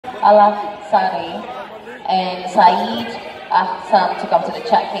Al-Sari and Saeed Ahsan to come to the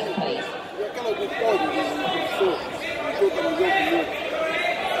check-in, please.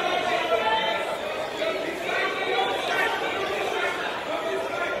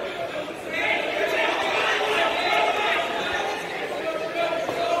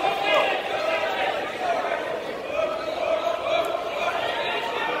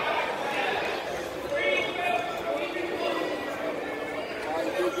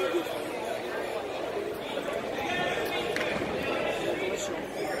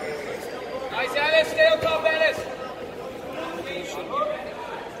 Nice, Janis. Stay on top, Janis.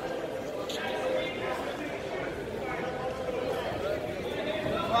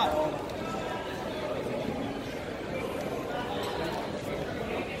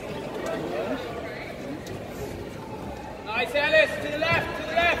 Nice, Janis. To the left, to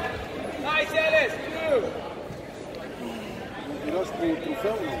the left. Nice, Janis. Tiraste com o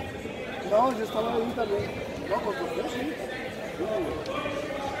troféu, não? Não, já estava aí também. Não, com o troféu, sim.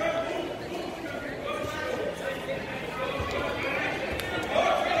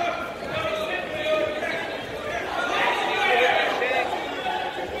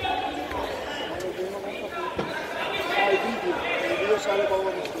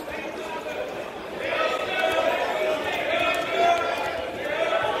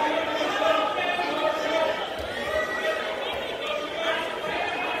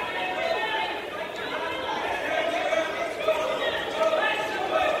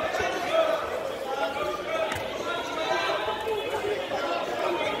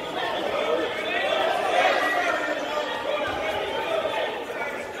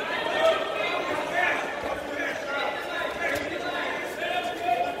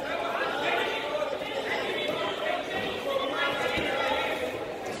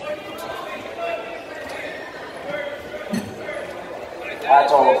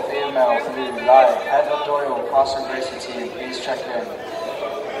 Adult female blue live. Heather Doyle, Carson Gracie team, please check in.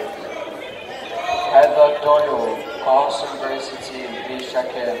 Heather Doyle, Carson Gracie team, please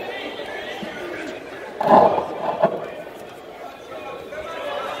check in.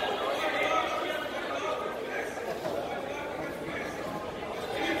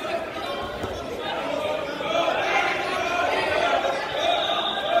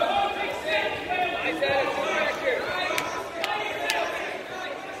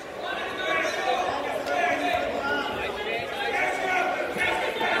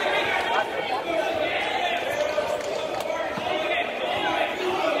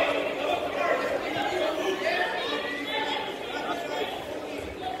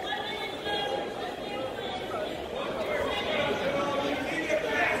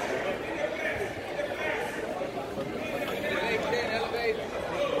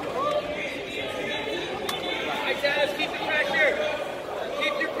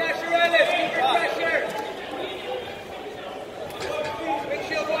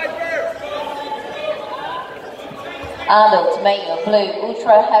 ，Adult male blue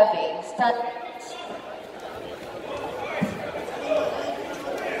ultra heavy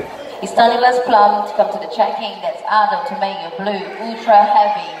stainless plum to come to the check-in. That's adult male blue ultra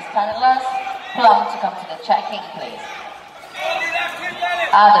heavy stainless plum to come to the check-in, please.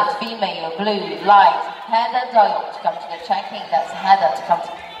 Adult female blue light Heather Doyle to come to the check-in. That's Heather to come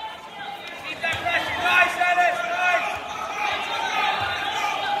to. Keep that pressure, nice, Janis, nice.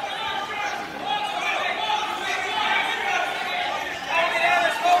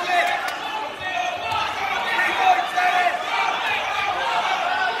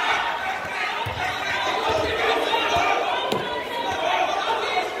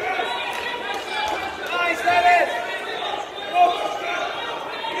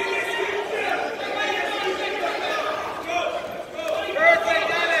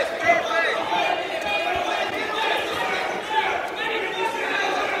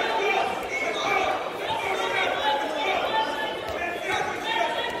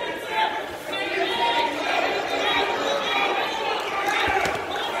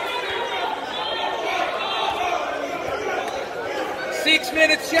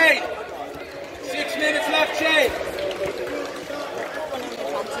 Shade. 6 minutes left, Shade.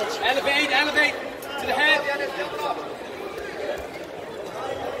 Elevate, elevate to the head.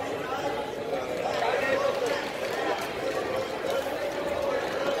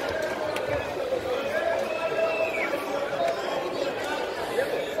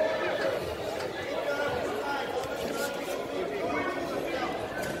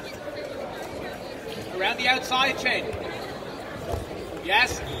 Around the outside, Shade.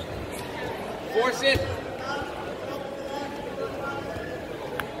 Yes. Force it.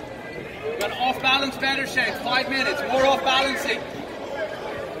 Got off balance better, Shane. 5 minutes. More off balancing.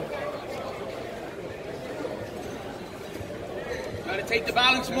 Got to take the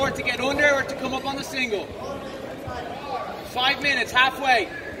balance more to get under or to come up on the single. 5 minutes, halfway.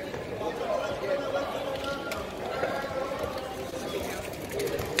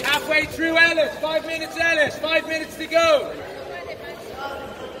 Halfway through, Ellis. 5 minutes, Ellis. 5 minutes to go.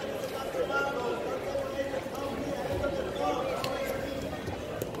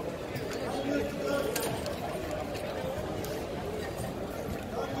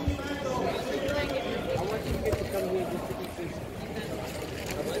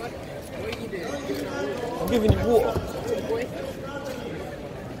 I'm giving you water.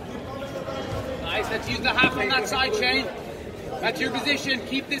 Nice, let's use the half on that side, Shane. That's your position.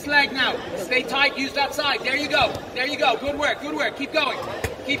 Keep this leg now. Stay tight, use that side. There you go. There you go. Good work, good work. Keep going.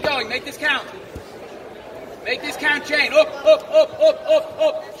 Keep going. Make this count. Make this count, Shane. Up, up, up, up, up,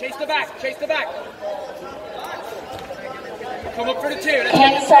 up. Chase the back, chase the back. Come up for the 2.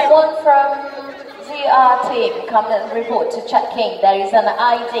 Can someone from GR team come and report to checking? There is an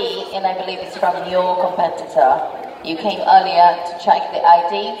ID, and I believe it's from your competitor. You came earlier to check the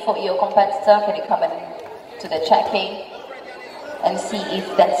ID for your competitor. Can you come in to the checking and see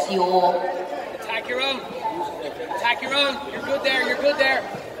if that's your... Attack your own. Attack your own. You're good there. You're good there.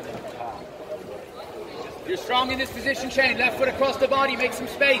 You're strong in this position, Shane. Left foot across the body. Make some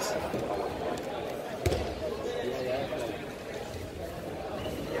space.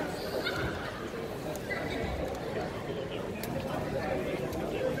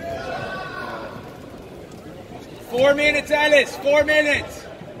 Four minutes, Ellis. 4 minutes.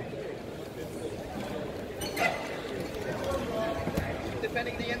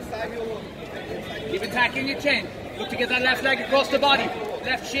 Defending the inside, Keep attacking your chin. Look to get that left leg across the body.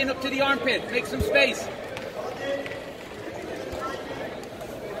 Left shin up to the armpit. Make some space.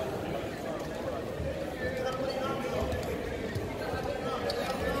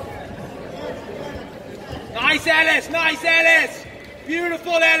 Nice, Ellis. Nice, Ellis.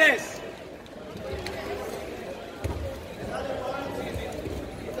 Beautiful, Ellis.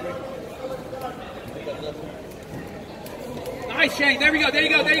 Nice, Shane. There we go. There you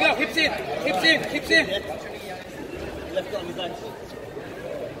go. There you go. Hips in. Hips in. Hips in. Left arm is nice.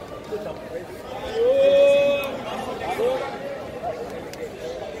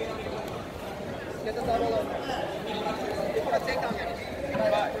 Get the ball over. He's gonna take down here.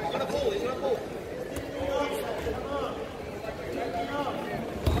 He's gonna pull. He's gonna pull.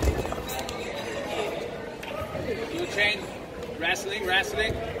 Good, Shane. Wrestling,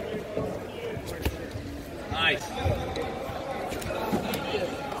 wrestling. Nice.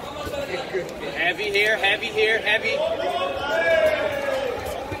 Heavy here, heavy here, heavy.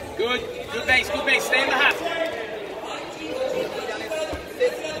 Good, good base, good base. Stay in the half.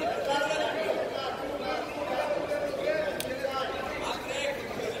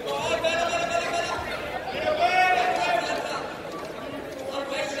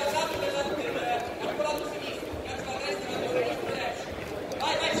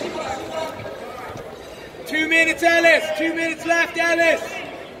 Two minutes, Ellis. 2 minutes left, Ellis.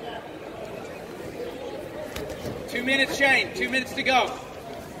 2 minutes, Shane. 2 minutes to go.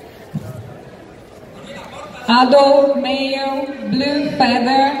 Adult male, blue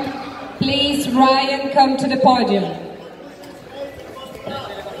feather. Please, Ryan, come to the podium.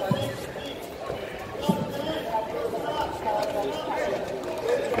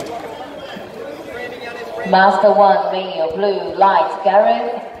 Master 1, male, blue, light,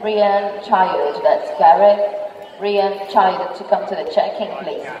 Gareth, Rian, child. That's Gareth, Rian, child, to come to the checking,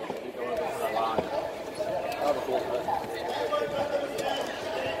 please.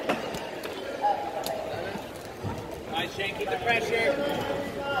 Nice, Shane. Keep the pressure.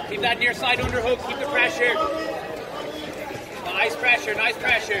 Keep that near side underhook. Keep the pressure. Nice pressure. Nice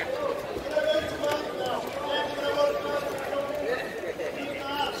pressure.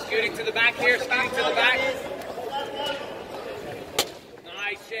 Scooting to the back here. Scooting to the back.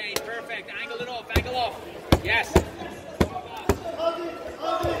 Nice, Shane. Perfect. Angle it off. Angle off. Yes.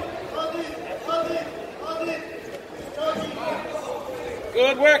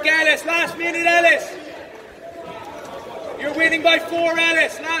 Good work, Ellis. Last minute, Ellis. You're winning by 4,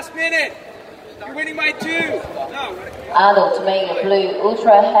 Ellis. Last minute. You're winning by 2. No. Adult male, blue,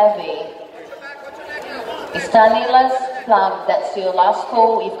 ultra heavy. Stainless plum, that's your last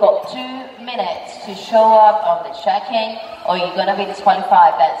call. You've got 2 minutes to show up on the check-in or you're going to be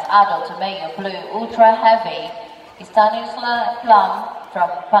disqualified. That's adult male, blue, ultra heavy. Stainless plum from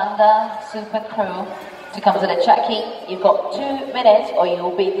Panda Super Crew to come to the check-in. You've got 2 minutes or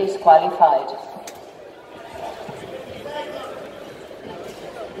you'll be disqualified.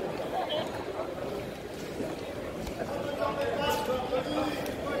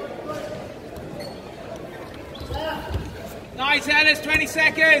 Nice, Janis, 20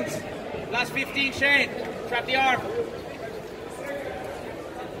 seconds. Last 15, Shane. Trap the arm.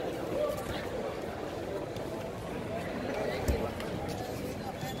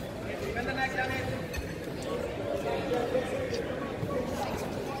 Bend the neck, Janis.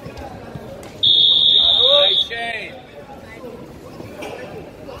 Nice, Shane.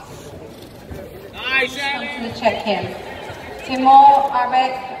 Nice, Come to Janis. the check-in. Timur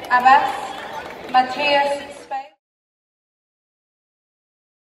Abbas, Matthias